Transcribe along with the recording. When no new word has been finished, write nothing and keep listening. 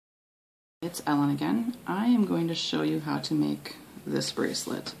It's Ellen again. I am going to show you how to make this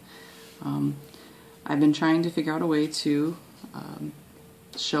bracelet. I've been trying to figure out a way to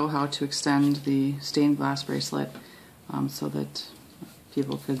show how to extend the stained glass bracelet so that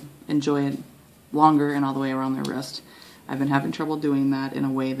people could enjoy it longer and all the way around their wrist. I've been having trouble doing that in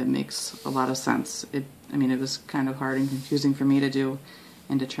a way that makes a lot of sense. It was kind of hard and confusing for me to do,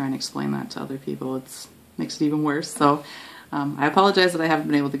 and to try and explain that to other people, makes it even worse. So I apologize that I haven't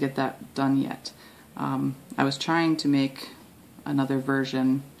been able to get that done yet. I was trying to make another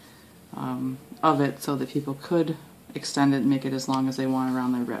version of it so that people could extend it and make it as long as they want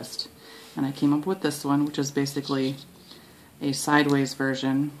around their wrist. And I came up with this one, which is basically a sideways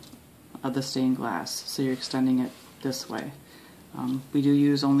version of the stained glass. So you're extending it this way. We do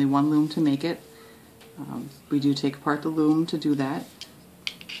use only one loom to make it. We do take apart the loom to do that.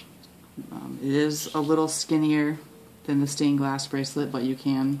 It is a little skinnier than the stained glass bracelet, but you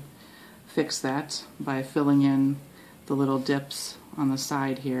can fix that by filling in the little dips on the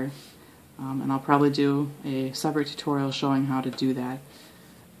side here. And I'll probably do a separate tutorial showing how to do that.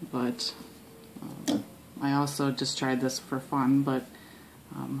 But I also just tried this for fun, but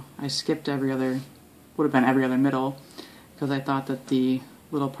I skipped would have been every other middle, because I thought that the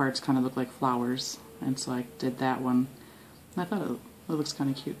little parts kind of look like flowers, and so I did that one. And I thought it looks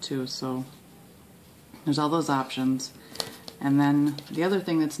kind of cute too, so there's all those options. And then the other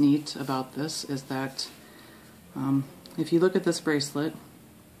thing that's neat about this is that if you look at this bracelet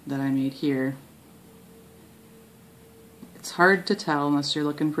that I made here, it's hard to tell unless you're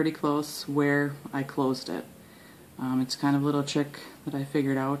looking pretty close where I closed it. It's kind of a little trick that I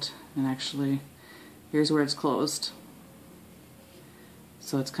figured out, and actually here's where it's closed.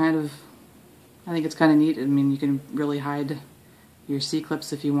 So it's I think it's kind of neat. You can really hide your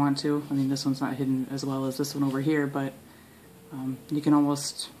C-clips if you want to. This one's not hidden as well as this one over here, but you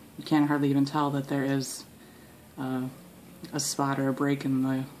can't hardly even tell that there is a spot or a break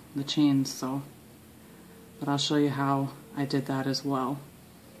in the chains. But I'll show you how I did that as well.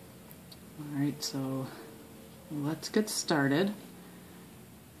 Alright, so let's get started.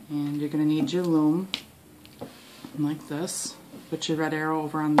 And you're going to need your loom like this. Put your red arrow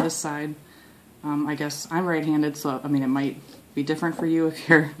over on this side. I guess I'm right-handed, so it might be different for you if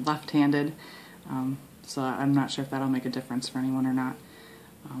you're left-handed. So I'm not sure if that'll make a difference for anyone or not.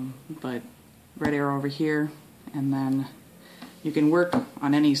 But red arrow over here, and then you can work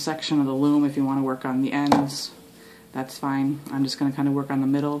on any section of the loom. If you want to work on the ends, that's fine. I'm just going to kind of work on the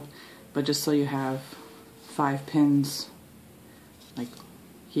middle, but just so you have 5 pins like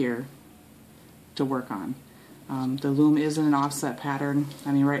here to work on. The loom is in an offset pattern.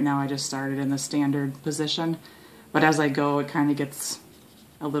 Right now I just started in the standard position, but as I go it kind of gets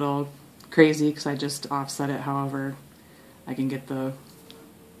a little crazy because I just offset it however I can get the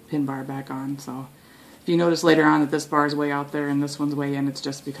pin bar back on. So if you notice later on that this bar is way out there and this one's way in, it's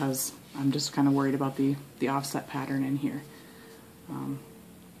just because I'm just kind of worried about the offset pattern in here.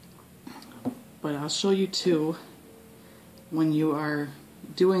 But I'll show you too, when you are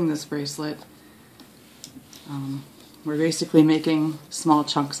doing this bracelet, we're basically making small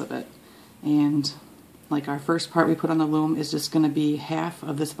chunks of it. And like our first part we put on the loom is just going to be half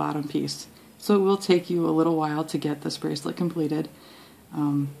of this bottom piece. So it will take you a little while to get this bracelet completed.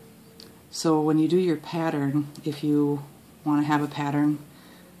 So when you do your pattern, if you want to have a pattern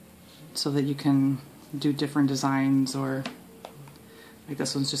so that you can do different designs, or like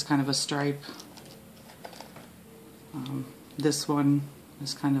this one's just kind of a stripe. This one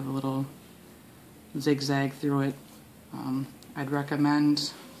is kind of a little zigzag through it. I'd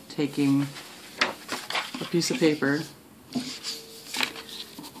recommend taking a piece of paper,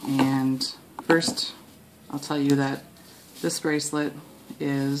 and first I'll tell you that this bracelet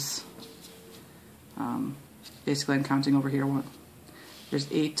is basically, I'm counting over here, there's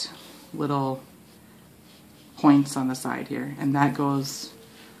 8 little points on the side here, and that goes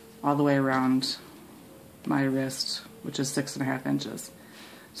all the way around my wrist, which is 6.5 inches.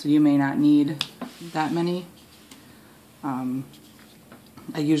 So you may not need that many.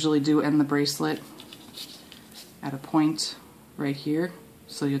 I usually do end the bracelet at a point right here,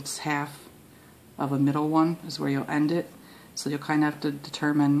 so it's half of a middle one is where you'll end it. So you'll kind of have to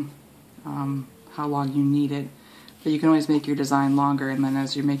determine how long you need it, but you can always make your design longer, and then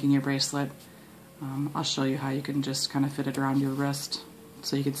as you're making your bracelet, I'll show you how you can just kind of fit it around your wrist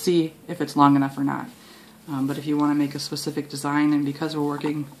so you can see if it's long enough or not. But if you want to make a specific design, and because we're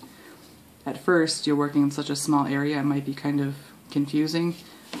working at first, you're working in such a small area, it might be kind of confusing.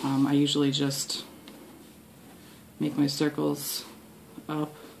 I usually just make my circles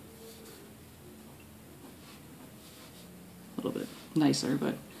up a little bit nicer,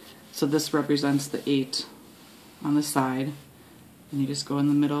 but So this represents the 8 on the side, and you just go in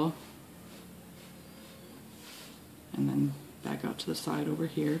the middle and then back out to the side over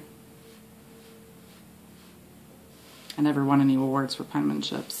here. I never won any awards for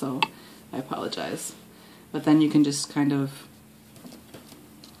penmanship, so I apologize. But then you can just kind of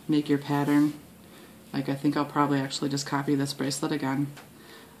make your pattern. Like, I think I'll probably actually just copy this bracelet again.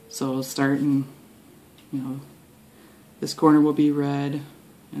 So we'll start in, you know, this corner will be red,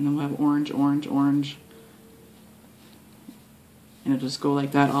 and then we'll have orange, orange, orange. And it'll just go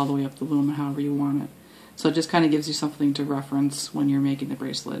like that all the way up the loom, however you want it. So it just kind of gives you something to reference when you're making the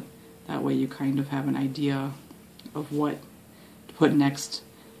bracelet. That way you kind of have an idea of what to put next.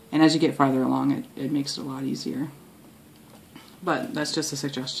 And as you get farther along, it makes it a lot easier. But that's just a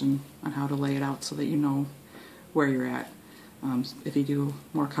suggestion on how to lay it out so that you know where you're at. If you do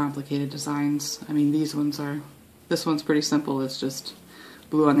more complicated designs, I mean, this one's pretty simple. It's just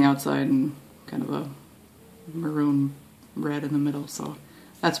blue on the outside and kind of a maroon red in the middle, so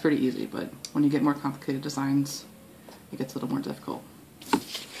that's pretty easy. But when you get more complicated designs, it gets a little more difficult.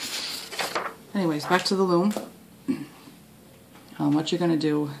 Anyways, back to the loom. What you're going to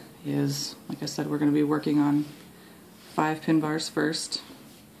do is, like I said, we're going to be working on 5 pin bars first,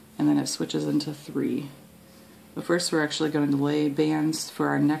 and then it switches into 3. But first we're actually going to lay bands for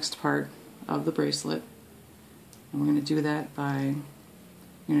our next part of the bracelet. And we're going to do that by,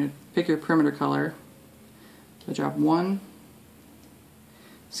 you're going to pick your perimeter color. So drop 1,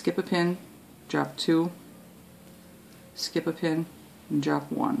 skip a pin, drop 2, skip a pin, and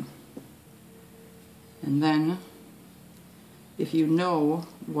drop 1. And then, if you know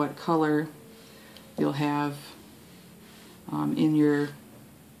what color you'll have in your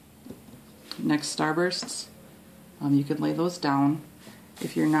next starbursts, you can lay those down.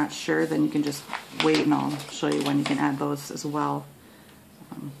 If you're not sure, then you can just wait, and I'll show you when you can add those as well.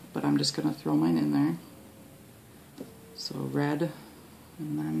 But I'm just going to throw mine in there. So red,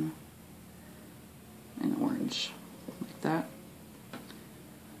 and then an orange, like that.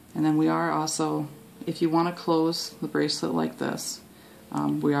 And then we are also, if you want to close the bracelet like this,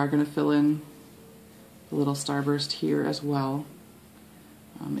 we are going to fill in the little starburst here as well.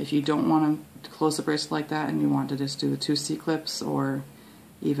 If you don't want to close the bracelet like that and you want to just do 2 C-clips, or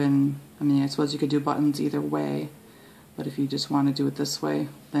even, I mean, I suppose you could do buttons either way, but if you just want to do it this way,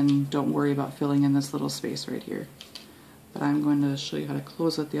 then don't worry about filling in this little space right here. But I'm going to show you how to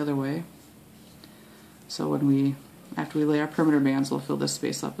close it the other way. So after we lay our perimeter bands, we'll fill this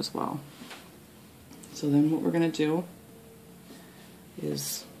space up as well. So then what we're going to do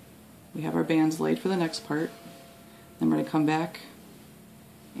is, we have our bands laid for the next part, then we're going to come back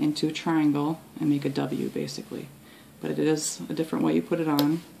into a triangle and make a W basically. But it is a different way you put it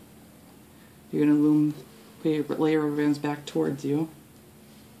on. You're going to loom, put your layer of bands back towards you,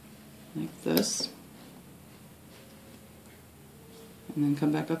 like this. And then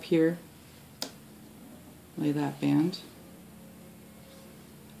come back up here, lay that band,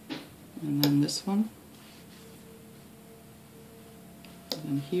 and then this one, and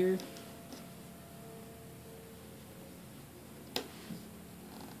then here,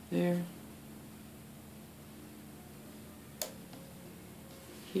 there,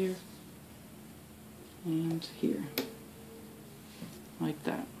 here, and here, like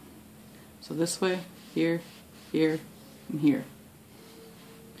that. So this way, here, here, and here.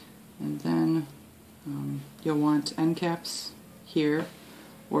 And then you'll want end caps here,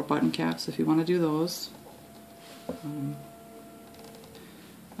 or button caps if you want to do those. I'm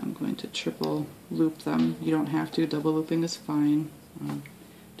going to triple loop them. You don't have to, double looping is fine.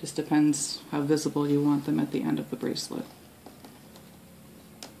 Just depends how visible you want them at the end of the bracelet.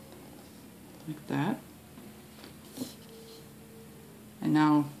 Like that. And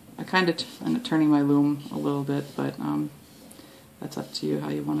now I kind of end up turning my loom a little bit, but that's up to you how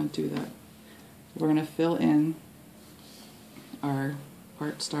you want to do that. We're going to fill in our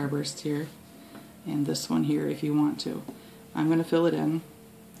part starburst here, and this one here if you want to. I'm going to fill it in.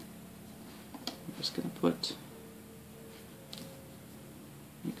 I'm just going to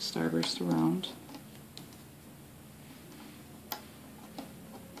make starburst around.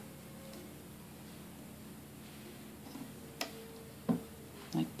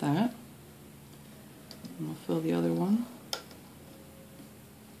 Like that. And we'll fill the other one.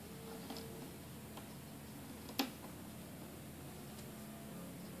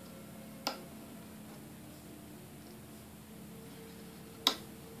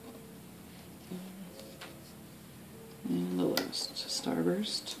 And the last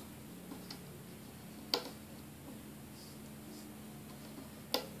starburst.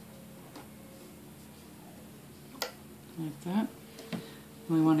 Like that.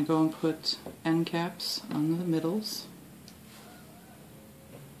 We want to go and put end caps on the middles.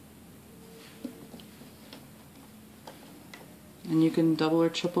 And you can double or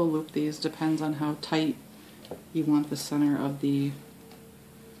triple loop these, depends on how tight you want the center of the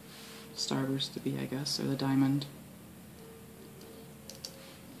starburst to be, I guess, or the diamond.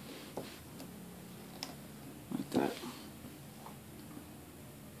 Like that.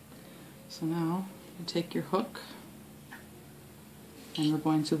 So now you take your hook and we're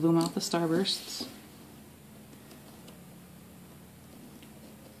going to loom out the starbursts.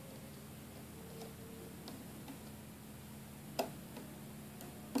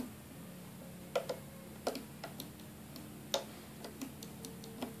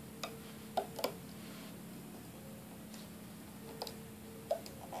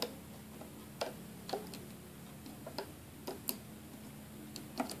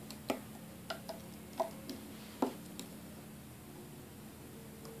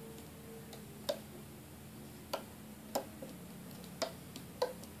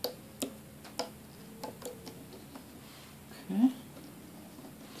 Okay,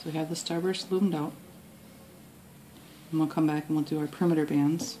 so we have the starburst loomed out. And we'll come back and we'll do our perimeter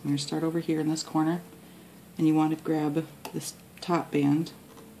bands. We're going to start over here in this corner, and you want to grab this top band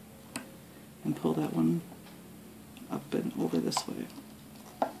and pull that one up and over this way.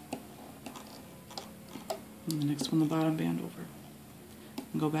 And the next one, the bottom band over.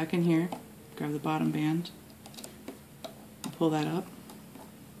 And go back in here, grab the bottom band, and pull that up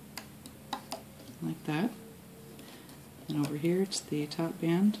like that. And over here it's the top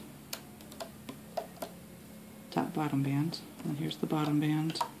band, top bottom band, and here's the bottom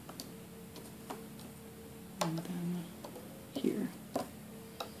band, and then here, like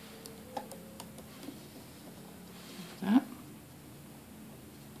that.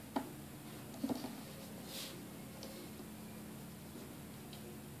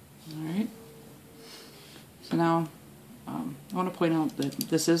 Alright, so now I want to point out that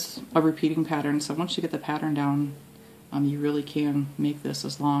this is a repeating pattern, so once you get the pattern down, you really can make this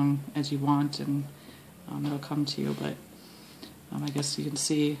as long as you want, and it'll come to you. But I guess you can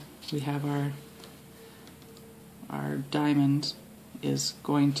see we have our diamond is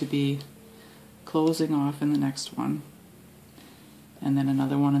going to be closing off in the next one, and then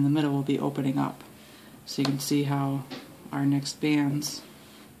another one in the middle will be opening up. So you can see how our next bands,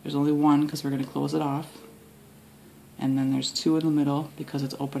 there's only one because we're going to close it off, and then there's two in the middle because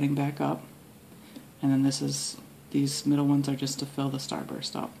it's opening back up, and then these middle ones are just to fill the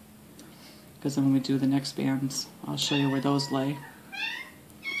starburst up. Because then when we do the next bands, I'll show you where those lay.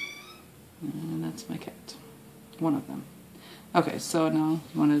 And that's my cat. One of them. Okay, so now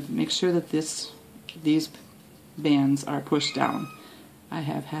you want to make sure that these bands are pushed down. I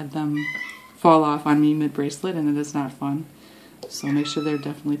have had them fall off on me mid-bracelet, and it is not fun. So make sure they're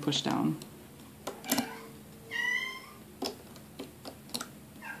definitely pushed down.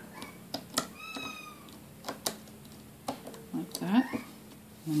 Like that.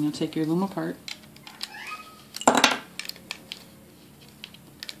 And then you'll take your loom apart.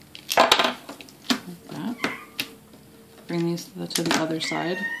 Like that. Bring these to the other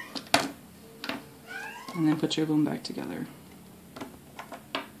side. And then put your loom back together.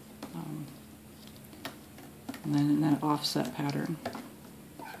 And then in that offset pattern.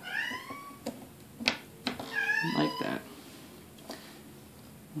 Like that.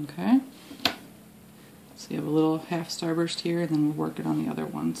 Okay. So you have a little half starburst here, and then we're working on the other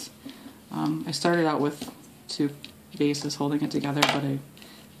ones. I started out with two bases holding it together, but I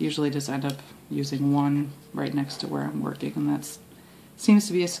usually just end up using one right next to where I'm working, and that seems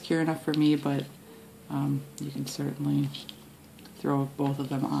to be secure enough for me, but you can certainly throw both of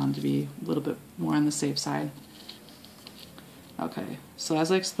them on to be a little bit more on the safe side. Okay, so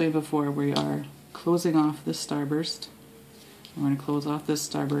as I explained before, we are closing off this starburst. We're going to close off this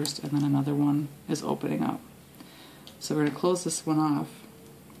starburst, and then another one is opening up. So we're going to close this one off.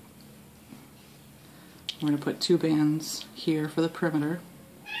 We're going to put two bands here for the perimeter,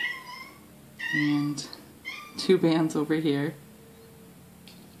 and two bands over here.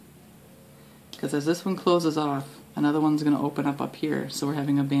 Because as this one closes off, another one's going to open up here, so we're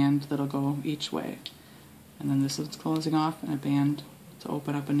having a band that'll go each way. And then this one's closing off, and a band to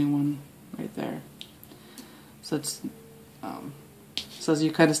open up a new one right there. So it's so as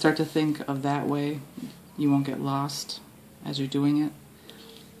you kind of start to think of that way, you won't get lost as you're doing it.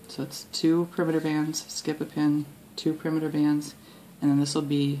 So it's two perimeter bands, skip a pin, two perimeter bands, and then this will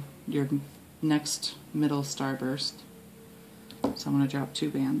be your next middle starburst. So I'm going to drop two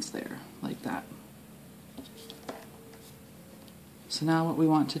bands there, like that. So now what we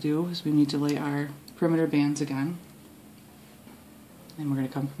want to do is we need to lay our perimeter bands again. And we're going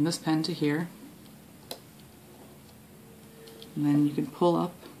to come from this pen to here. And then you can pull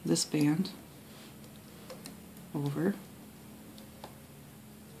up this band over.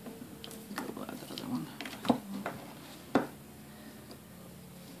 We'll add the other one.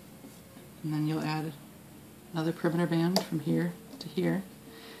 And then you'll add another perimeter band from here to here.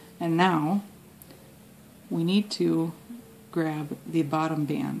 And now we need to grab the bottom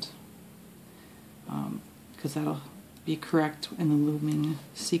band because that'll be correct in the looming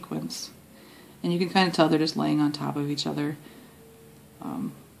sequence. And you can kind of tell they're just laying on top of each other.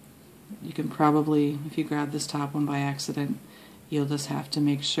 You can probably, if you grab this top one by accident, you'll just have to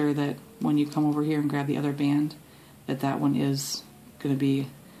make sure that when you come over here and grab the other band, that that one is going to be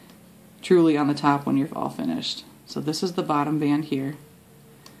truly on the top when you're all finished. So this is the bottom band here.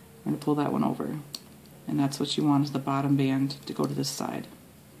 I'm going to pull that one over. And that's what you want, is the bottom band to go to this side.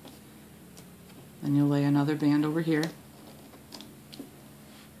 Then you'll lay another band over here.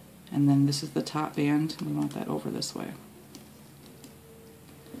 And then this is the top band. We want that over this way.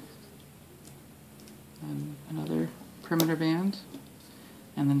 And another perimeter band.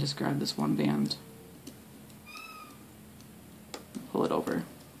 And then just grab this one band. Pull it over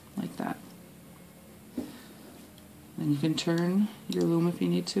like that. Then you can turn your loom if you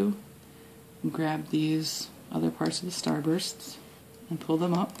need to. And grab these other parts of the starbursts and pull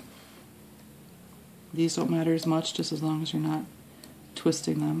them up. These don't matter as much, just as long as you're not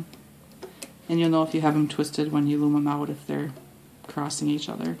twisting them. And you'll know if you have them twisted when you loom them out, if they're crossing each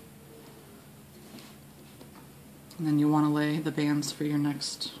other. And then you want to lay the bands for your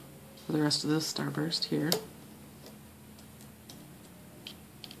next, for the rest of this starburst here.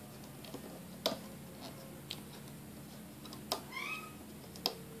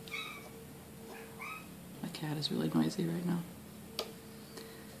 My cat is really noisy right now.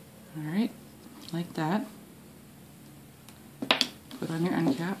 Alright, like that. Put on your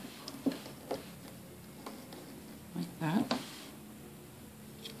end cap. Like that.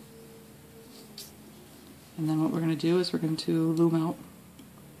 And then what we're going to do is we're going to loom out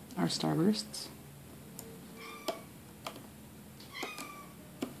our starbursts.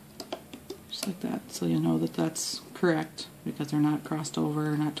 Just like that, so you know that that's correct because they're not crossed over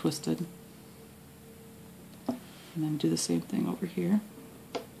or not twisted. And then do the same thing over here.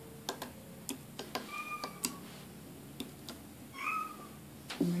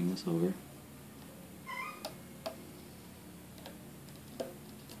 And bring this over.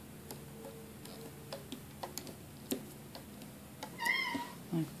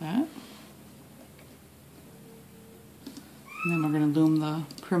 Like that. And then we're going to loom the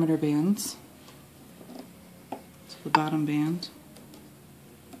perimeter bands. So the bottom band.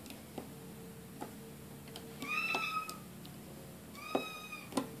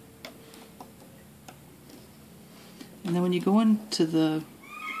 And then when you go into the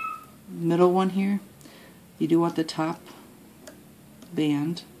middle one here, you do want the top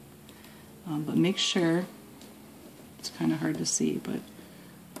band, but make sure, it's kind of hard to see, but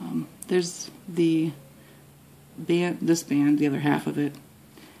there's the band, this band, the other half of it,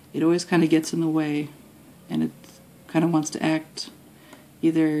 it always kind of gets in the way, and it kind of wants to act,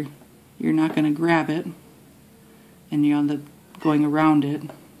 either you're not going to grab it, and you end up going around it,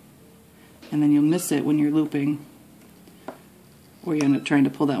 and then you'll miss it when you're looping, or you end up trying to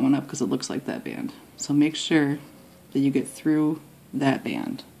pull that one up because it looks like that band. So make sure that you get through that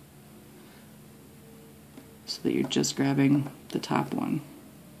band so that you're just grabbing the top one.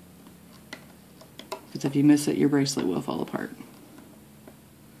 Because if you miss it, your bracelet will fall apart.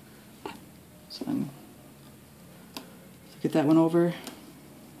 So then get that one over,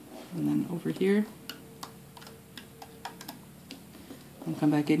 and then over here. And come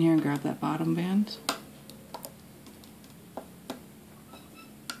back in here and grab that bottom band.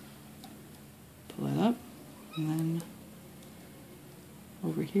 Pull it up, and then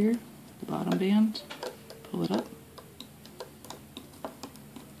over here, the bottom band, pull it up,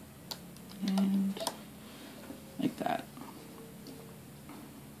 and like that.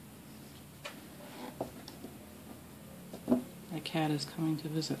 My cat is coming to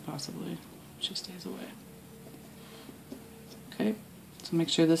visit, possibly. She stays away. Okay, so make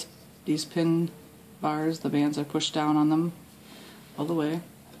sure these pin bars, the bands are pushed down on them all the way.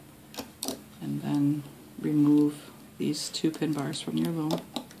 And then remove these 2 pin bars from your loom.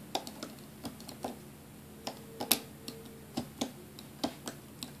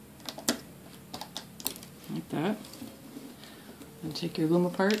 Like that. And take your loom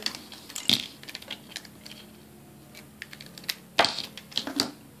apart.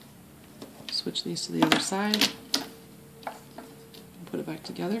 Switch these to the other side. And put it back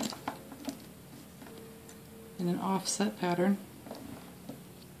together. In an offset pattern.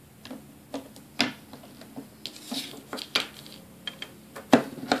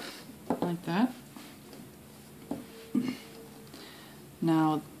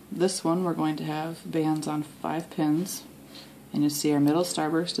 this one we're going to have bands on 5 pins, and you'll see our middle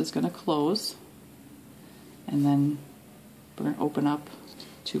starburst is going to close, and then we're going to open up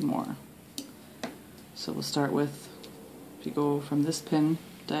 2 more. So we'll start with, if you go from this pin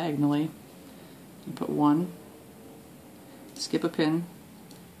diagonally, you put 1, skip a pin,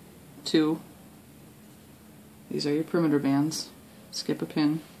 2, these are your perimeter bands, skip a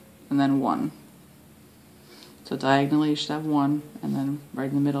pin, and then 1. So diagonally you should have 1, and then right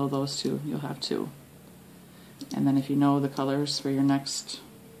in the middle of those 2 you'll have 2. And then if you know the colors for your next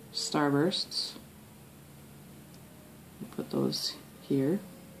starbursts, you put those here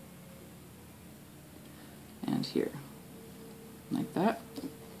and here, like that.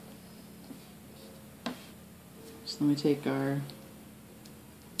 So then we take our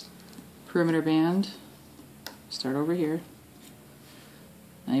perimeter band, start over here.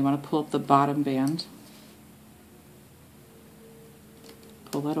 Now you want to pull up the bottom band,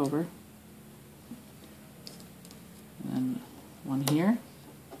 pull that over, and then 1 here.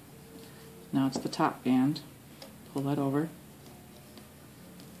 Now it's the top band, pull that over,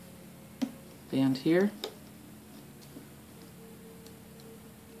 band here,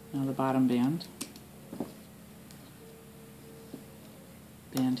 now the bottom band,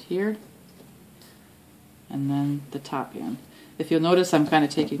 band here, and then the top band. If you'll notice, I'm kind of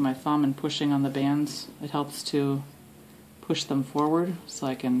taking my thumb and pushing on the bands. It helps to push them forward so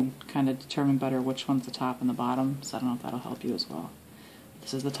I can kind of determine better which one's the top and the bottom, so I don't know if that'll help you as well.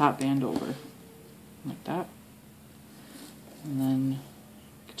 This is the top band over, like that. And then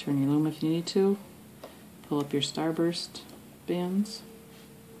you can turn your loom if you need to. Pull up your starburst bands,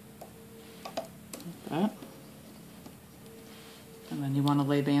 like that. And then you want to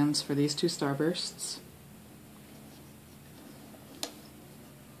lay bands for these 2 starbursts.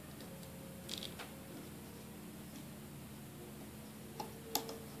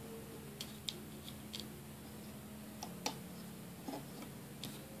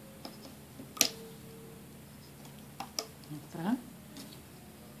 Like that.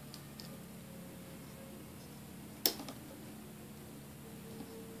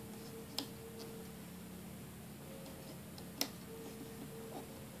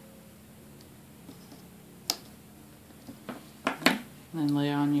 And then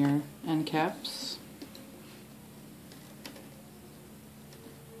lay on your end caps.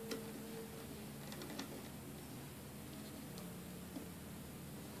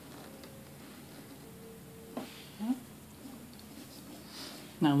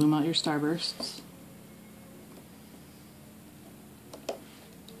 Now loom out your starbursts.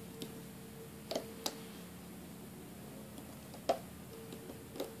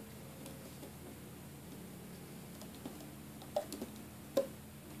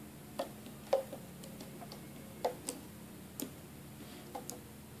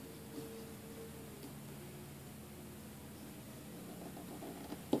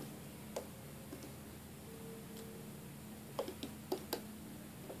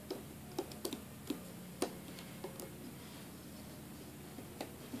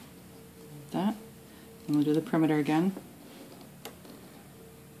 That. And we'll do the perimeter again.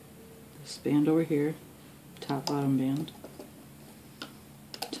 This band over here, top bottom band,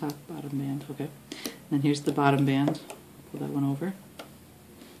 top bottom band, okay. And then here's the bottom band, pull that one over.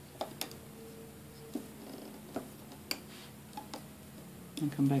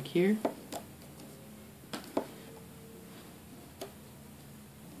 And come back here.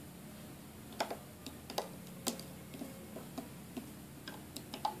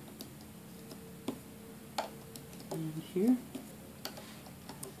 And here.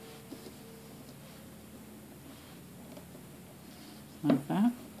 Like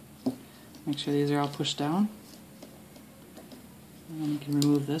that. Make sure these are all pushed down. And you can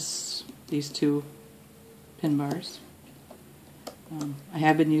remove these 2 pin bars. I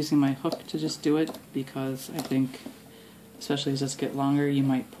have been using my hook to just do it because I think, especially as this get longer, you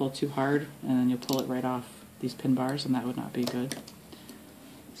might pull too hard and then you'll pull it right off these pin bars, and that would not be good.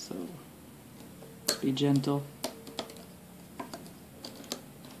 So be gentle.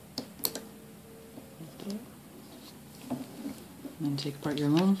 And then take apart your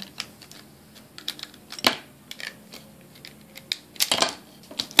loom.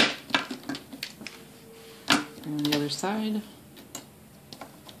 And on the other side.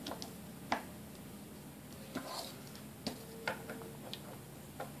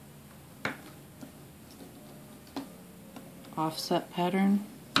 Offset pattern.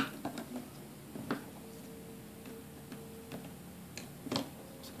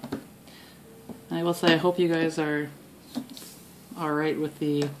 And I will say, I hope you guys are alright with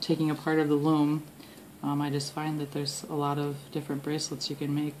the taking apart of the loom. I just find that there's a lot of different bracelets you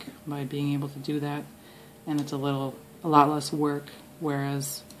can make by being able to do that, and it's a lot less work,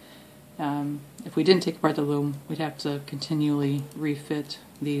 whereas if we didn't take apart the loom, we'd have to continually refit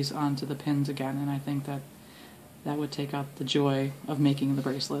these onto the pins again, and I think that that would take out the joy of making the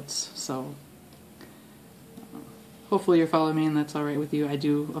bracelets. So hopefully you're following me and that's alright with you. I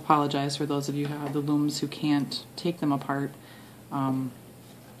do apologize for those of you who have the looms who can't take them apart.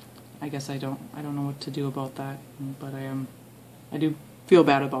 I guess I don't know what to do about that, but I do feel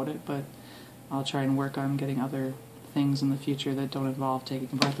bad about it, but I'll try and work on getting other things in the future that don't involve taking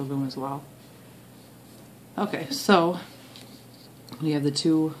apart the loom as well. Okay, so we have the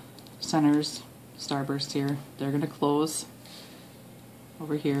two centers, starburst here. They're going to close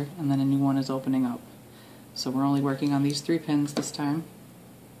over here, and then a new one is opening up. So we're only working on these 3 pins this time.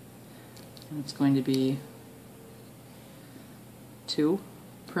 And it's going to be 2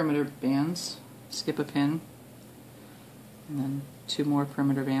 perimeter bands, skip a pin, and then 2 more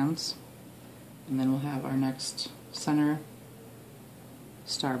perimeter bands. And then we'll have our next center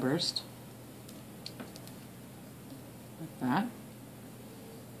starburst, like that.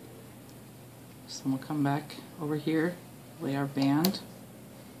 So we'll come back over here, lay our band,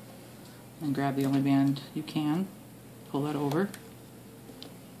 and grab the only band you can, pull that over,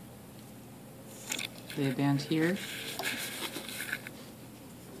 lay a band here,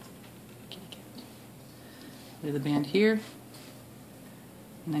 lay the band here,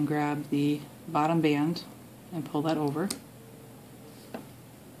 and then grab the bottom band and pull that over,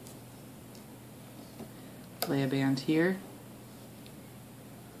 lay a band here,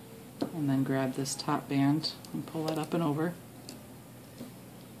 and then grab this top band and pull that up and over,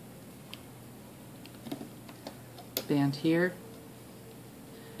 band here,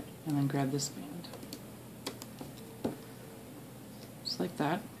 and then grab this band, just like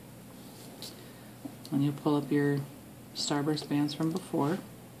that. And you'll pull up your starburst bands from before,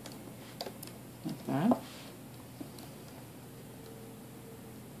 like that.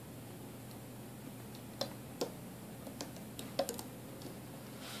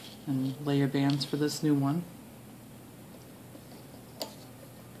 And lay your bands for this new one.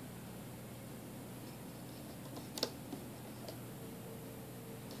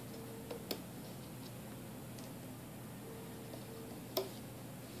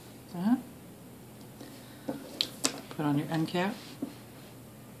 That. Put on your end cap.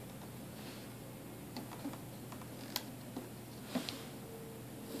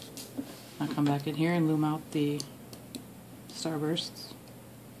 Now come back in here and loom out the starbursts.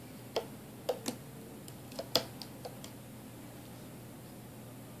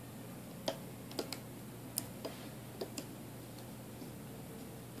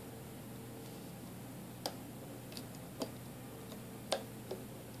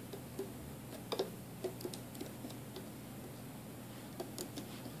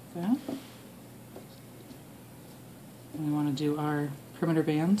 That. And we want to do our perimeter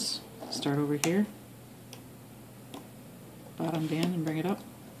bands. Start over here, bottom band, and bring it up.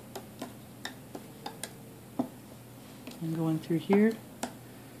 And going through here,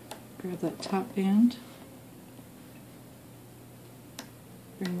 grab that top band,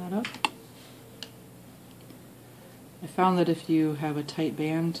 bring that up. I found that if you have a tight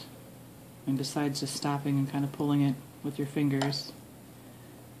band, and besides just stopping and kind of pulling it with your fingers,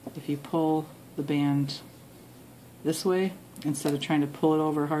 if you pull the band this way, instead of trying to pull it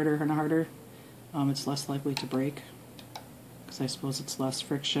over harder and harder, it's less likely to break, because I suppose it's less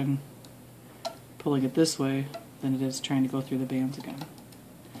friction pulling it this way than it is trying to go through the bands again.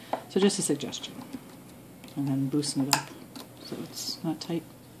 So just a suggestion. And then loosen it up so it's not tight.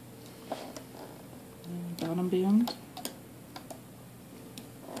 And bottom band.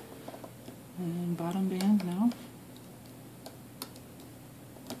 And bottom band now.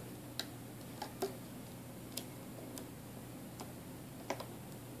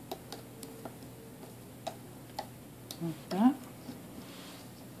 Like that.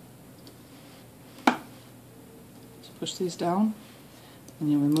 Just push these down,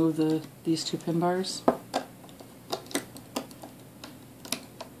 and you remove these 2 pin bars.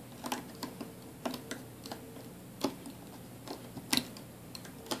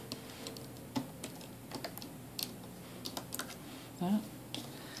 That.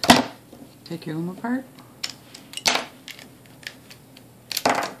 Take your loom apart.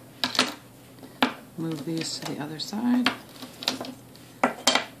 Move these to the other side,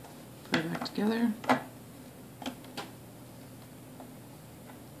 put it back together,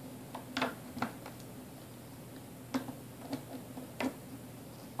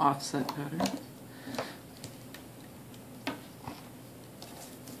 offset pattern.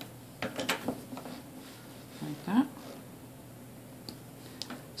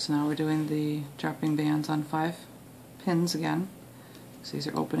 So now we're doing the dropping bands on 5 pins again. So these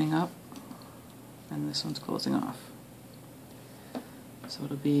are opening up and this one's closing off. So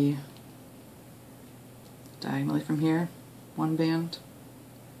it'll be diagonally from here, 1 band,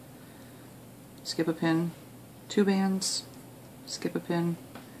 skip a pin, 2 bands, skip a pin,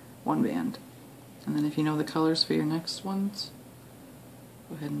 1 band. And then if you know the colors for your next ones,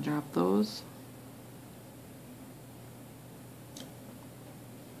 go ahead and drop those.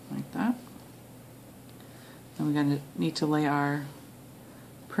 Like that. Then we're going to need to lay our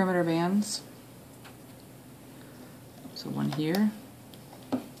perimeter bands. So 1 here,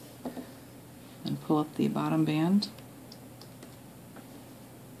 and pull up the bottom band.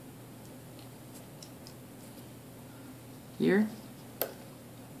 Here.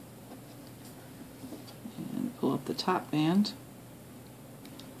 And pull up the top band.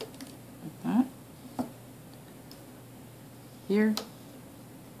 Like that. Here.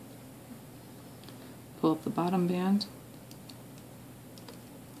 Pull up the bottom band.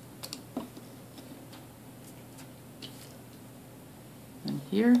 And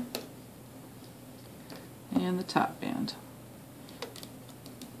here. And the top band.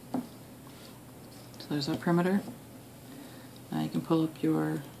 So there's our perimeter. Now you can pull up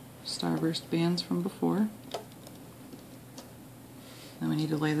your starburst bands from before. Then we need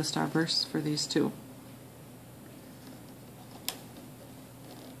to lay the starbursts for these 2.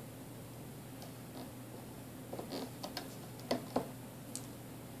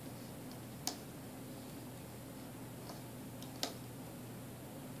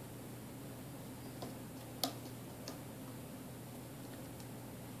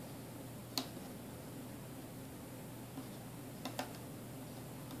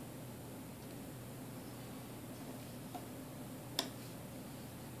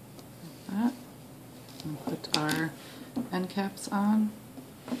 That. And put our end caps on.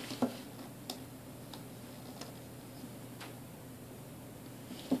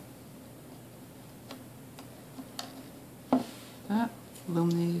 That. Loom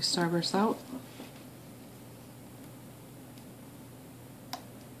the starburst out.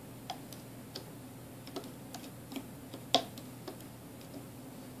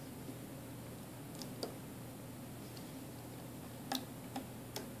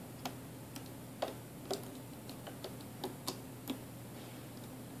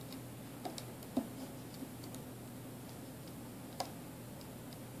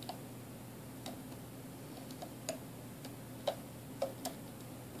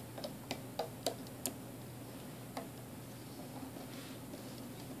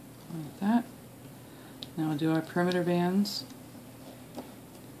 Like that. Now we'll do our perimeter bands.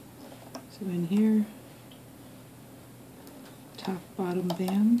 So in here, top, bottom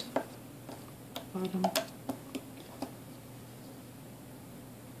band, bottom,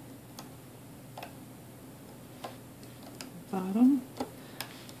 bottom,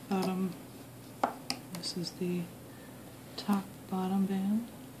 bottom. This is the top, bottom band.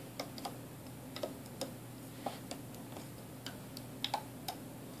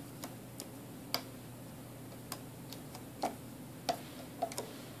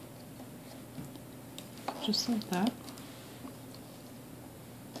 Just like that.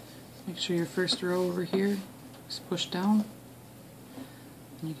 Make sure your first row over here is pushed down.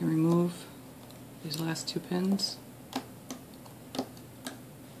 And you can remove these last 2 pins.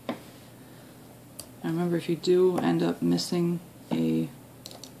 Now remember, if you do end up missing a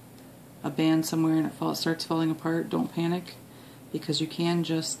band somewhere and it starts falling apart, don't panic, because you can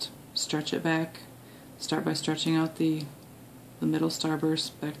just stretch it back. Start by stretching out the middle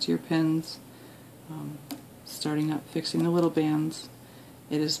starburst back to your pins. Starting up fixing the little bands.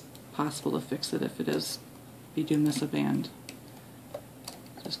 It is possible to fix it if you do miss a band.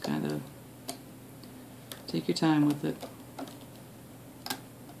 Just kind of take your time with it.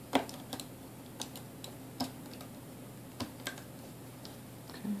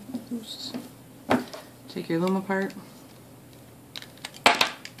 Okay, oops. Take your loom apart.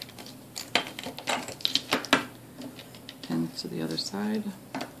 Pins to the other side.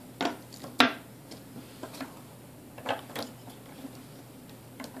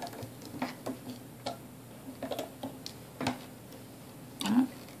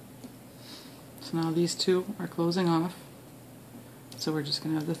 So now these 2 are closing off. So we're just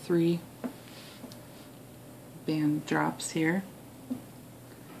going to have the 3 band drops here.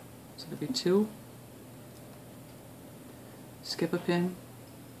 So there'll be 2, skip a pin,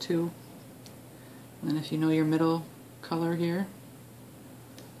 2, and then if you know your middle color here,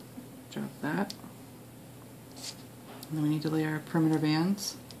 drop that. And then we need to lay our perimeter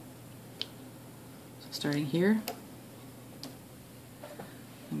bands. So starting here,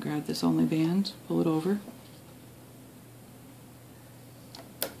 and And grab this only band, pull it over.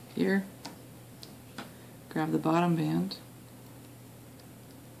 Here, grab the bottom band,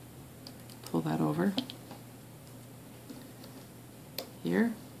 pull that over.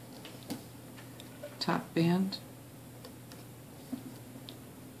 Here, top band,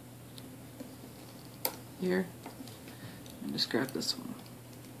 here, and just grab this one,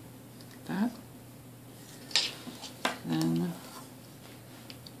 like that. Then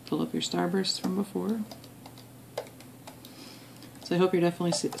pull up your starburst from before. So I hope you're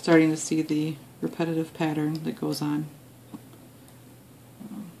definitely starting to see the repetitive pattern that goes on.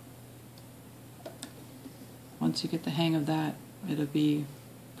 Once you get the hang of that, it'll be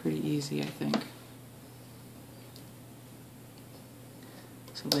pretty easy, I think.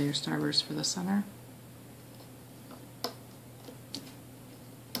 So lay your starburst for the center.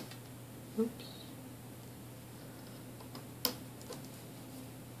 Oops.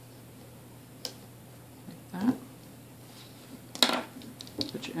 Like that.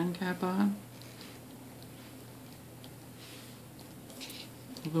 Put your end cap on.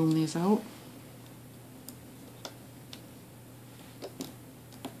 Loom these out.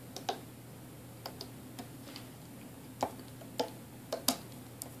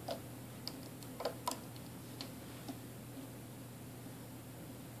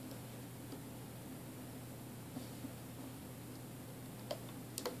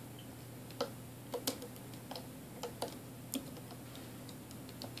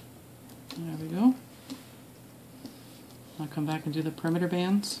 There we go. I'll come back and do the perimeter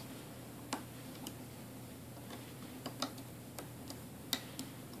bands.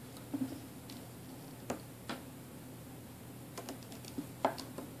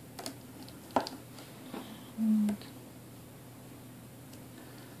 And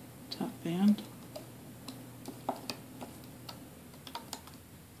top band.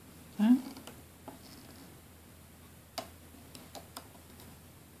 That.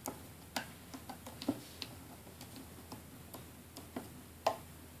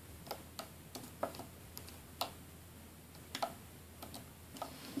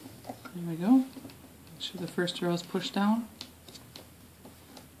 There we go. Make sure the first row is pushed down.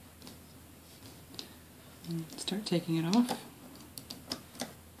 And start taking it off.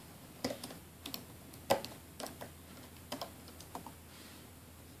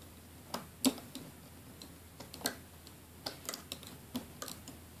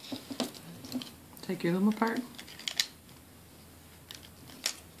 Take your loom apart.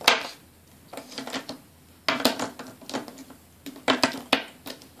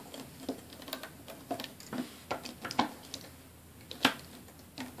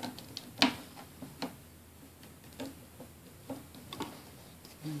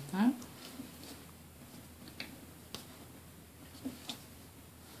 Like that.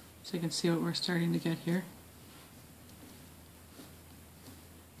 So you can see what we're starting to get here.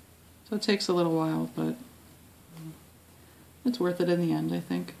 So it takes a little while, but it's worth it in the end, I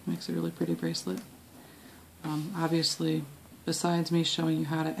think. Makes a really pretty bracelet. Obviously, besides me showing you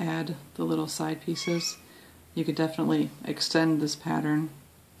how to add the little side pieces, you could definitely extend this pattern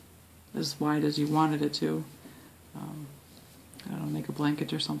as wide as you wanted it to. I don't know, make a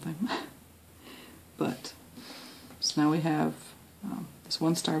blanket or something. But, so now we have this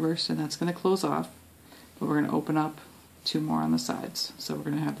one starburst, and that's going to close off, but we're going to open up 2 more on the sides. So we're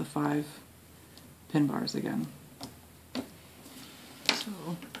going to have the 5 pin bars again. So,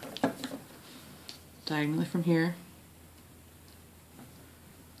 diagonally from here,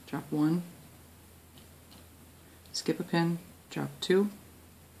 drop 1, skip a pin, drop 2,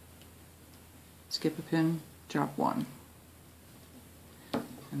 skip a pin, drop 1.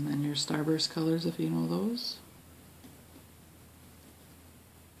 And then your starburst colors, if you know those.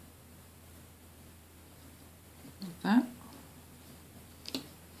 Like that.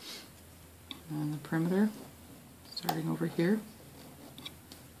 And the perimeter, starting over here.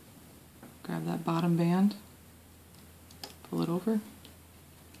 Grab that bottom band, pull it over,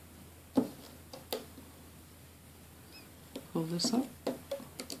 pull this up.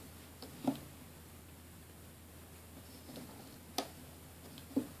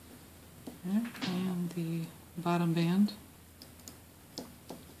 There, and the bottom band.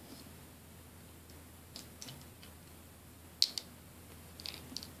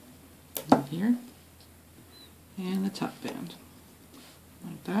 And here, and the top band,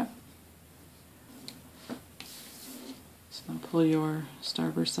 like that. So now pull your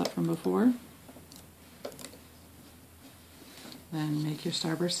starburst up from before, then make your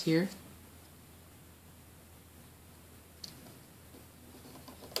starburst here.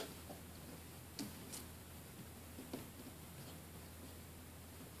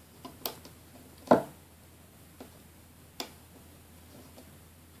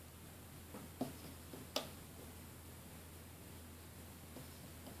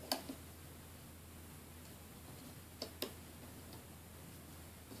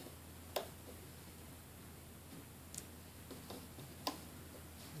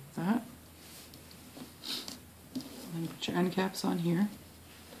 that. And then put your end caps on here.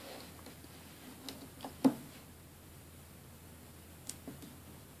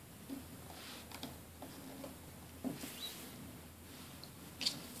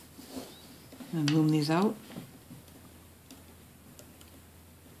 And loom these out.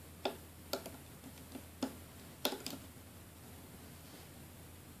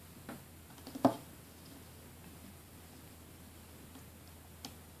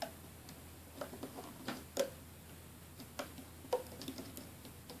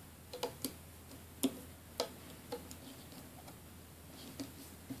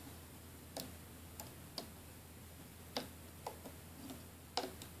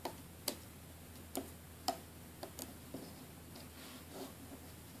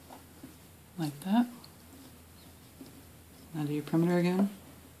 Like that. Now do your perimeter again.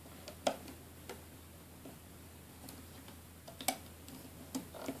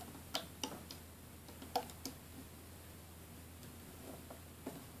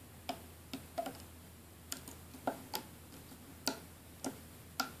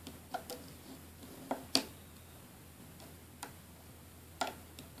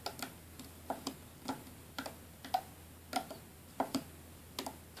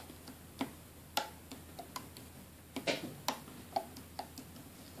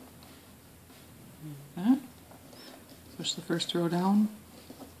 That. Push the first row down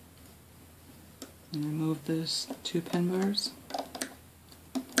and remove this 2 pin bars.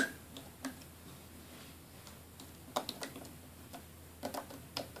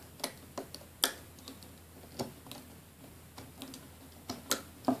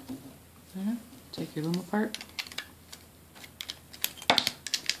 There. Take your loom apart.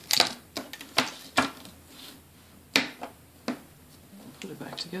 Put it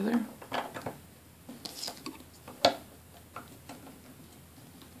back together.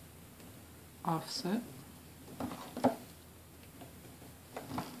 Offset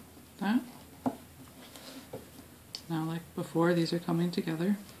that. Now, like before, these are coming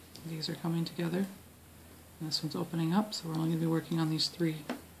together, these are coming together, and this one's opening up, so we're only going to be working on these 3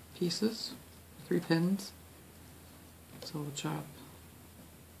 pieces, 3 pins. So we'll chop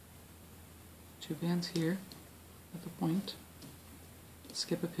 2 bands here at the point,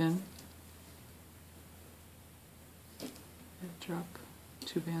 skip a pin, and drop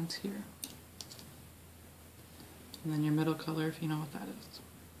 2 bands here. And then your middle color, if you know what that is.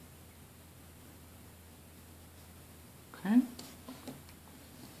 Okay. Now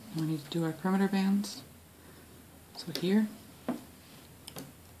we need to do our perimeter bands. So here,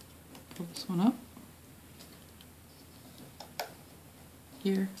 pull this one up.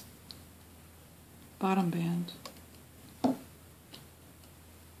 Here, bottom band.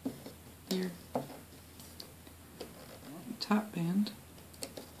 Here, top band.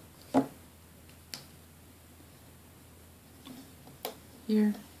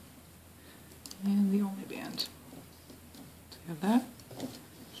 Here, and the only band. So you have that.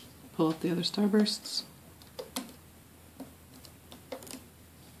 Pull up the other starbursts.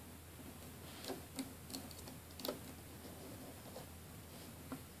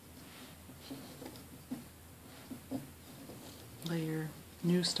 Lay your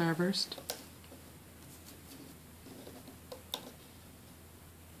new starburst.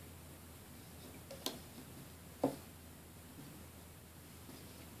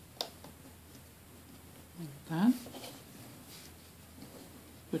 That.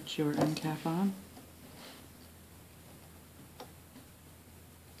 Put your end cap on.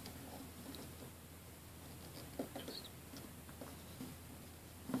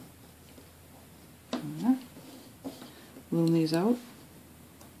 Loom these out.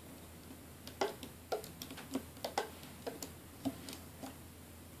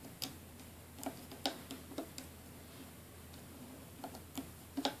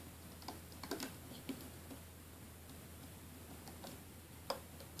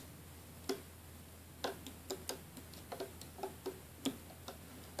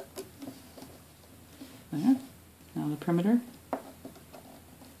 There. Now the perimeter.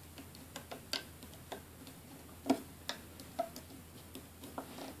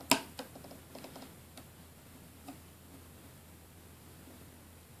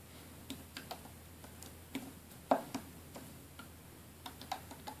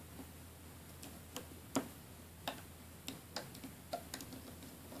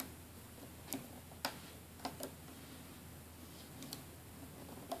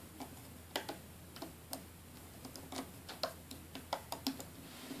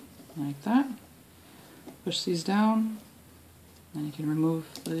 Like that. Push these down, and you can remove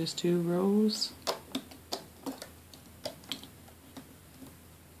these 2 rows.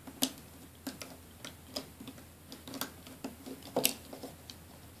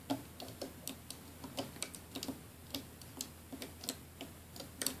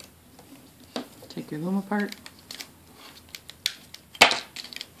 Take your loom apart.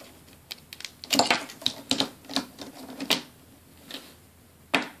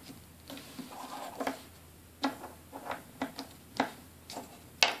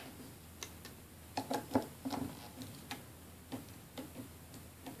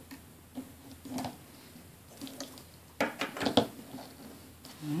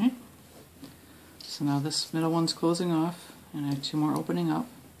 Alright, so now this middle one's closing off, and I have 2 more opening up.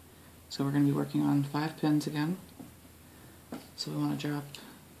 So we're going to be working on 5 pins again. So we want to drop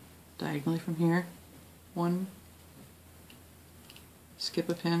diagonally from here, 1, skip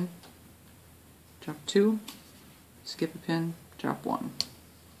a pin, drop 2, skip a pin, drop 1.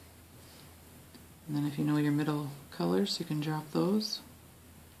 And then if you know your middle colors, you can drop those.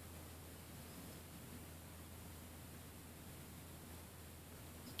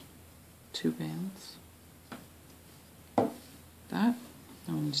 Two bands. That.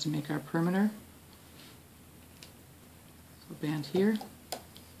 Now we need to make our perimeter. So band here.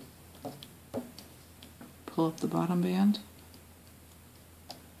 Pull up the bottom band.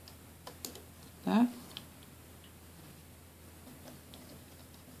 That.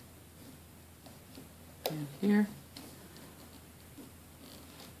 Band here.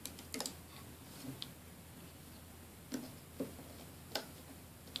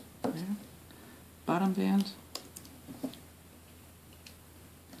 There. Bottom band.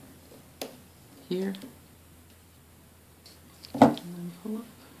 Here. And then pull up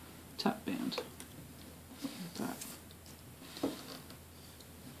top band. Like that.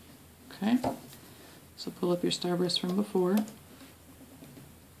 Okay. So pull up your starburst from before.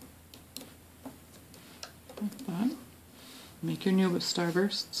 Like that. Make your new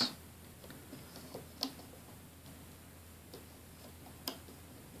starbursts.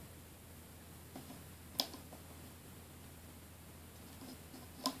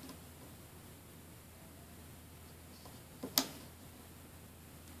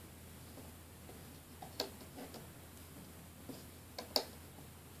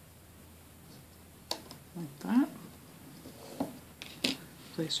 Like that.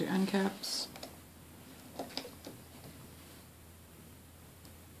 Place your end caps.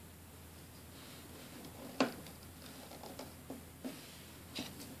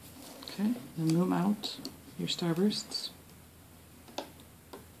 Okay, then loom out your starbursts.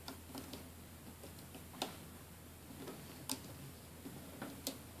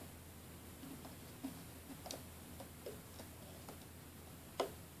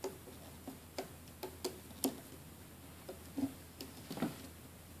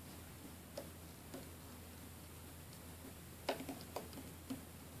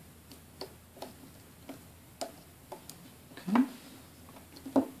 Okay.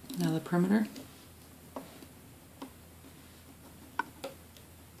 Now the perimeter.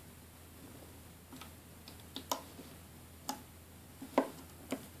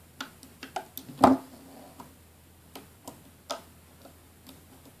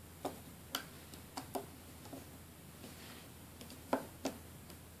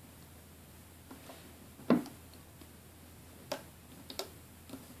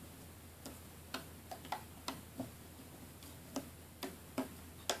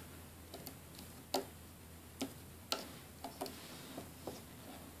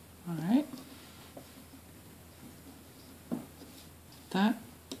 Alright. That.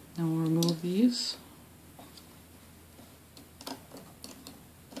 Then we'll remove these.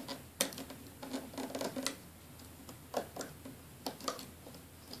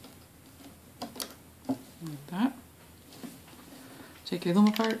 Like that. Take your loom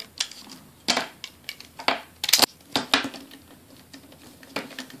apart.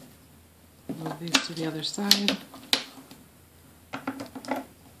 Move these to the other side.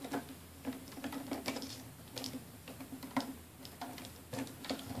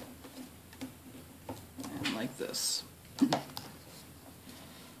 And like this.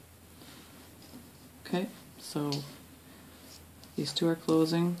 Okay, so these 2 are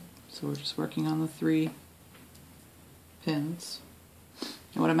closing, so we're just working on the 3 pins.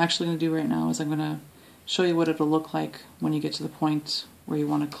 And what I'm actually going to do right now is I'm going to show you what it'll look like when you get to the point where you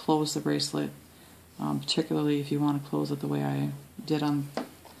want to close the bracelet, particularly if you want to close it the way I did on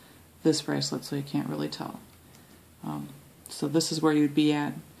this bracelet, so you can't really tell. So this is where you'd be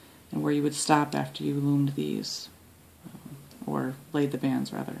at and where you would stop after you loomed these, or laid the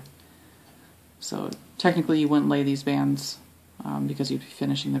bands rather. So technically you wouldn't lay these bands because you'd be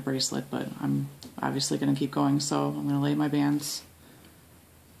finishing the bracelet, but I'm obviously going to keep going, so I'm going to lay my bands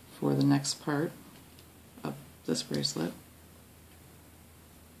for the next part of this bracelet.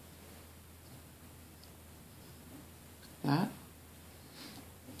 That.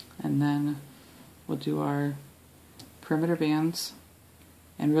 And then we'll do our perimeter bands,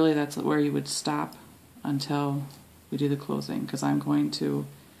 and really that's where you would stop until we do the closing, because I'm going to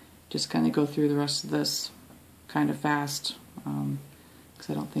just kind of go through the rest of this kind of fast, because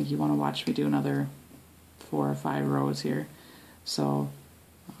I don't think you want to watch me do another 4 or 5 rows here. So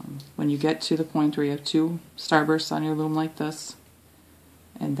when you get to the point where you have 2 starbursts on your loom like this,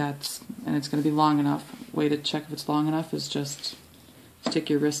 and it's going to be long enough, way to check if it's long enough is just stick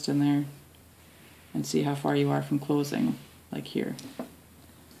your wrist in there and see how far you are from closing, like here.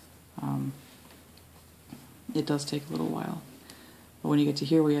 It does take a little while. But when you get to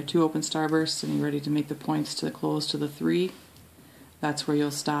here where you have 2 open starbursts and you're ready to make the points to the close to the 3, that's where you'll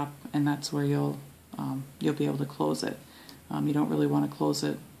stop, and that's where you'll be able to close it. You don't really want to close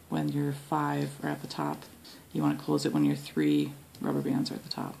it when your 5 are at the top. You want to close it when your 3 rubber bands are at the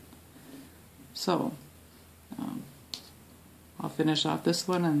top. So I'll finish off this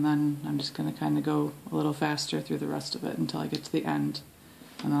one, and then I'm just going to kind of go a little faster through the rest of it until I get to the end,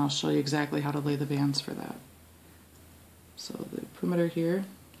 and then I'll show you exactly how to lay the bands for that. So the perimeter here,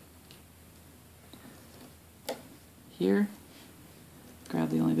 grab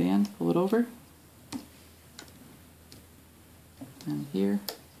the only band, pull it over, and here,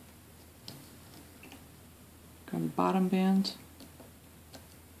 grab the bottom band,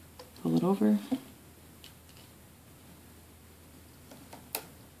 pull it over,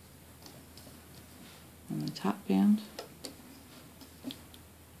 and the top band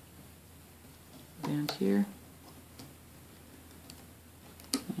here,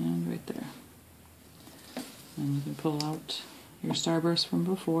 and right there. And you can pull out your starburst from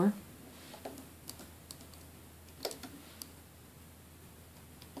before.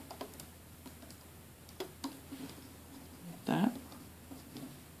 Like that.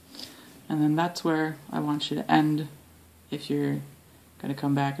 And then that's where I want you to end if you're going to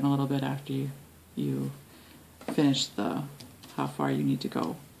come back in a little bit after you finish how far you need to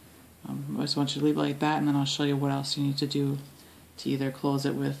go. I just want you to leave it like that, and then I'll show you what else you need to do to either close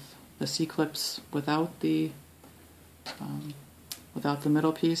it with the C-clips without the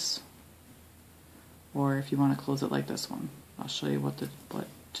middle piece, or if you want to close it like this one. I'll show you what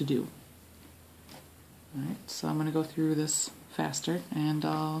to do. Alright, so I'm going to go through this faster, and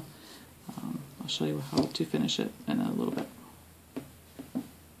I'll show you how to finish it in a little bit.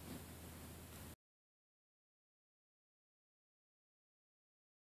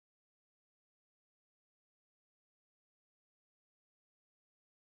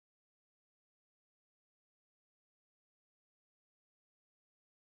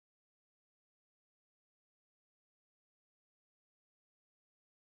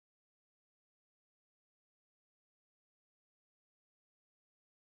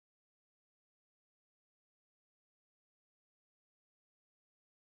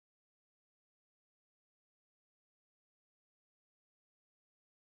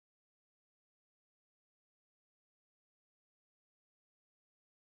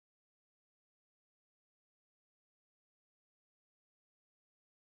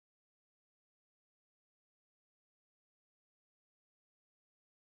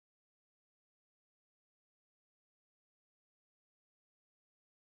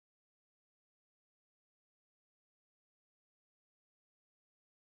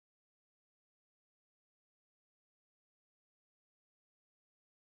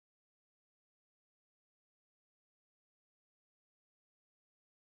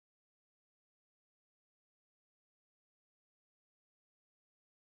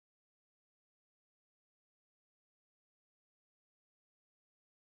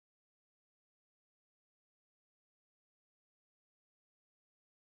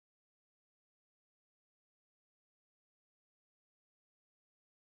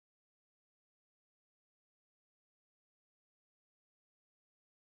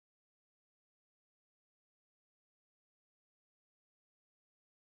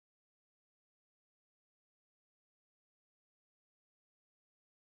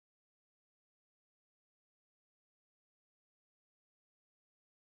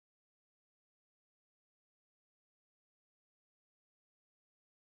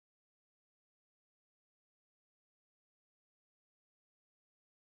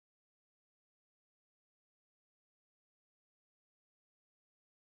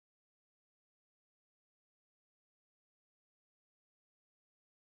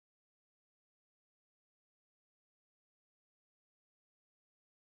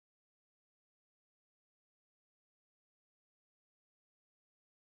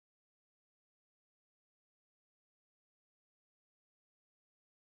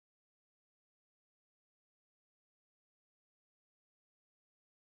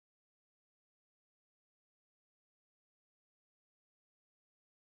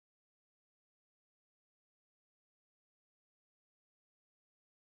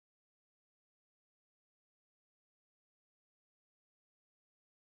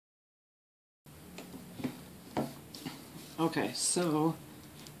 Okay, so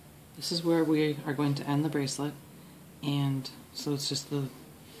this is where we are going to end the bracelet, and so it's just the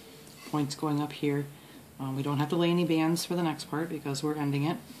points going up here. We don't have to lay any bands for the next part because we're ending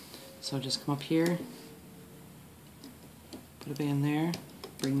it. So just come up here, put a band there,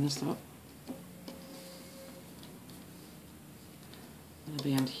 bring this up, and a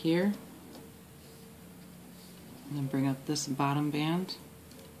band here, and then bring up this bottom band,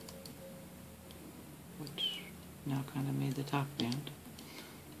 which now kind of made the top band.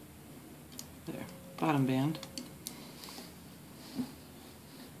 There, bottom band.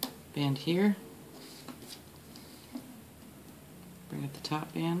 Band here. Bring up the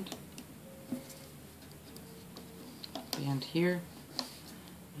top band. Band here.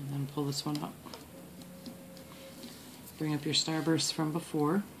 And then pull this one up. Bring up your starburst from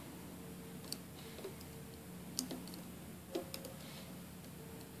before.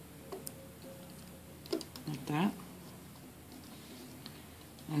 Like that.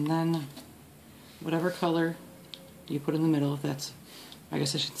 And then whatever color you put in the middle, if that's, I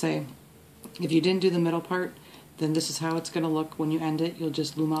guess I should say, if you didn't do the middle part, then this is how it's going to look when you end it. You'll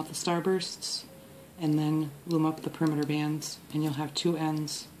just loom out the starbursts and then loom up the perimeter bands, and you'll have two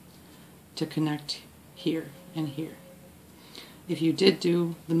ends to connect here and here. If you did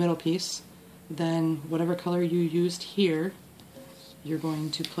do the middle piece, then whatever color you used here, you're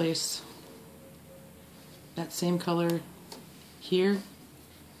going to place that same color here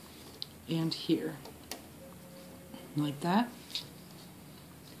and here, like that.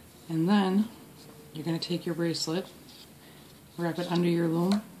 And then you're going to take your bracelet, wrap it under your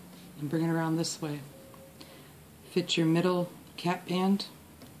loom, and bring it around this way. Fit your middle cap band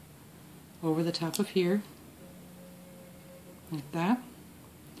over the top of here, like that.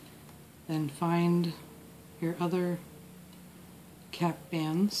 Then find your other cap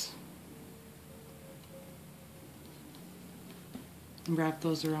bands and wrap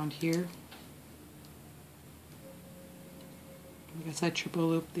those around here. I guess I triple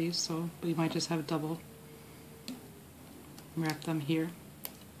loop these, so but you might just have a double. Wrap them here,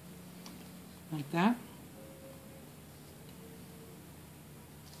 like that.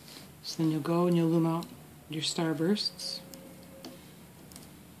 So then you'll go and you'll loom out your starbursts.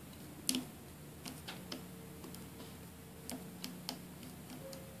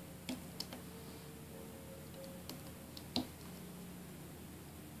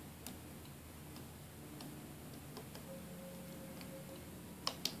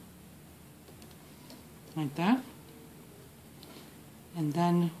 Like that. And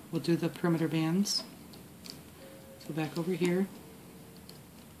then we'll do the perimeter bands. So back over here.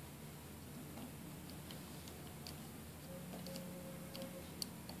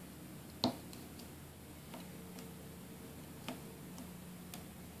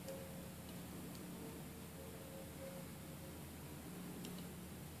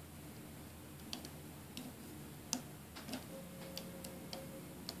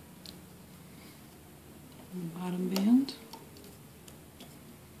 Bottom band.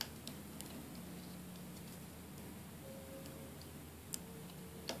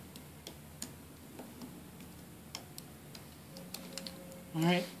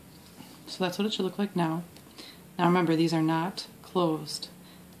 Alright, so that's what it should look like now. Now remember, these are not closed,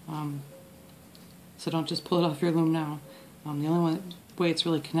 so don't just pull it off your loom now. The only way it's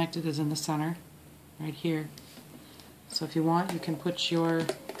really connected is in the center, right here. So if you want, you can put your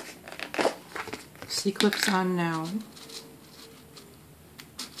C-clips on now.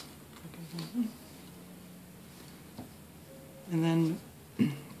 And then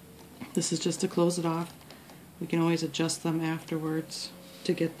this is just to close it off. We can always adjust them afterwards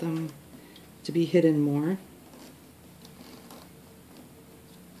to get them to be hidden more.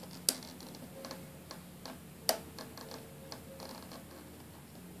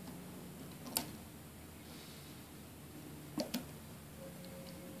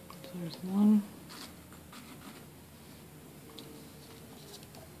 So there's one.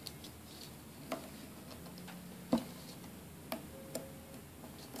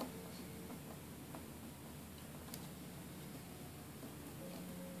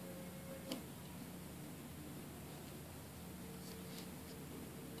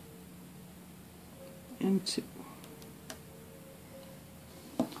 And two.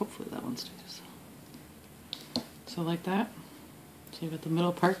 Hopefully that one stays. So like that. So you've got the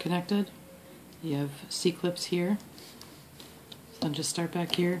middle part connected. You have C-clips here. So then just start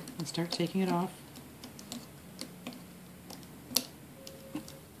back here and start taking it off.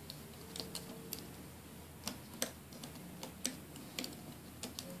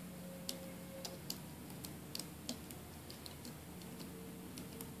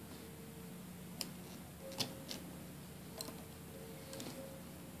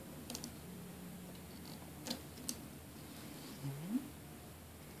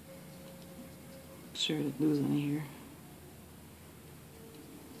 sure I didn't lose any here.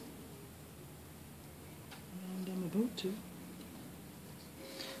 And I'm about to.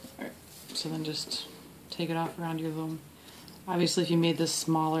 Alright, so then just take it off around your loom. Obviously if you made this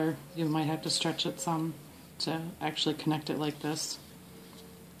smaller, you might have to stretch it some to actually connect it like this.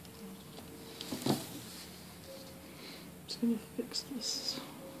 Just gonna fix this.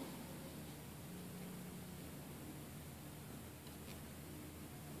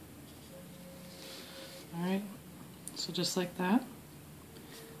 Alright, so just like that.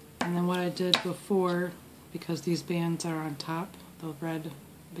 And then what I did before, because these bands are on top, the red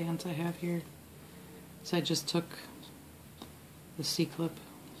bands I have here, so I just took the C-clip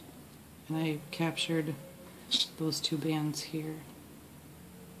and I captured those two bands here.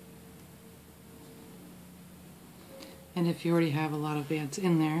 And if you already have a lot of bands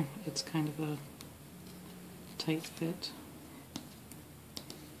in there, it's kind of a tight fit.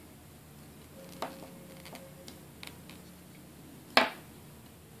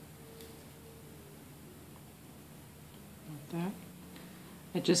 That.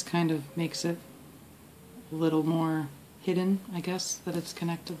 It just kind of makes it a little more hidden, I guess, that it's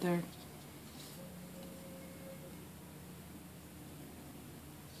connected there.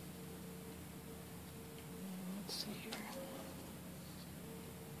 Let's see here.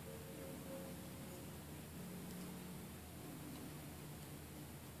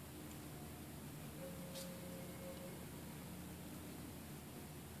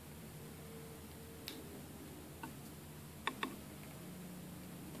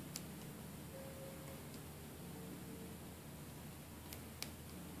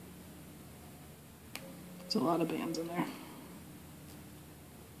 There's a lot of bands in there.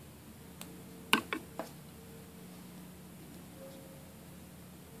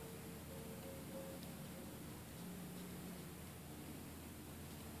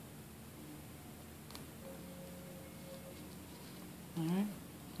 Alright,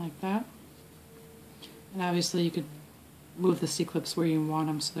 like that. And obviously you could move the C-clips where you want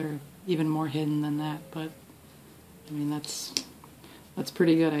them so they're even more hidden than that, but I mean that's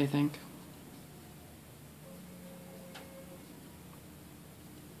pretty good, I think.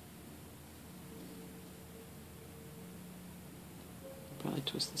 Probably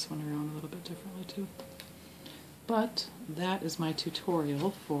twist this one around a little bit differently too. But that is my tutorial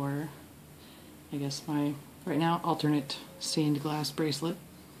for, I guess, my right now alternate stained glass bracelet.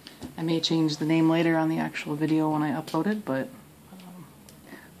 I may change the name later on the actual video when I upload it, but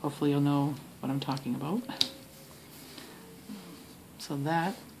hopefully you'll know what I'm talking about. So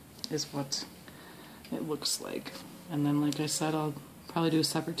that is what it looks like. And then, like I said, I'll probably do a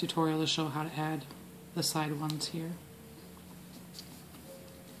separate tutorial to show how to add the side ones here.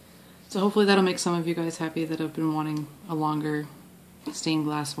 So hopefully that'll make some of you guys happy that have been wanting a longer stained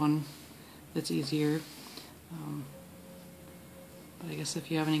glass one that's easier. But I guess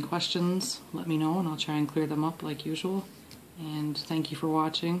if you have any questions, let me know and I'll try and clear them up like usual. And thank you for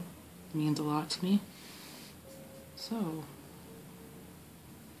watching. It means a lot to me. So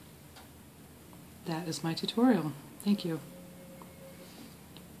that is my tutorial. Thank you.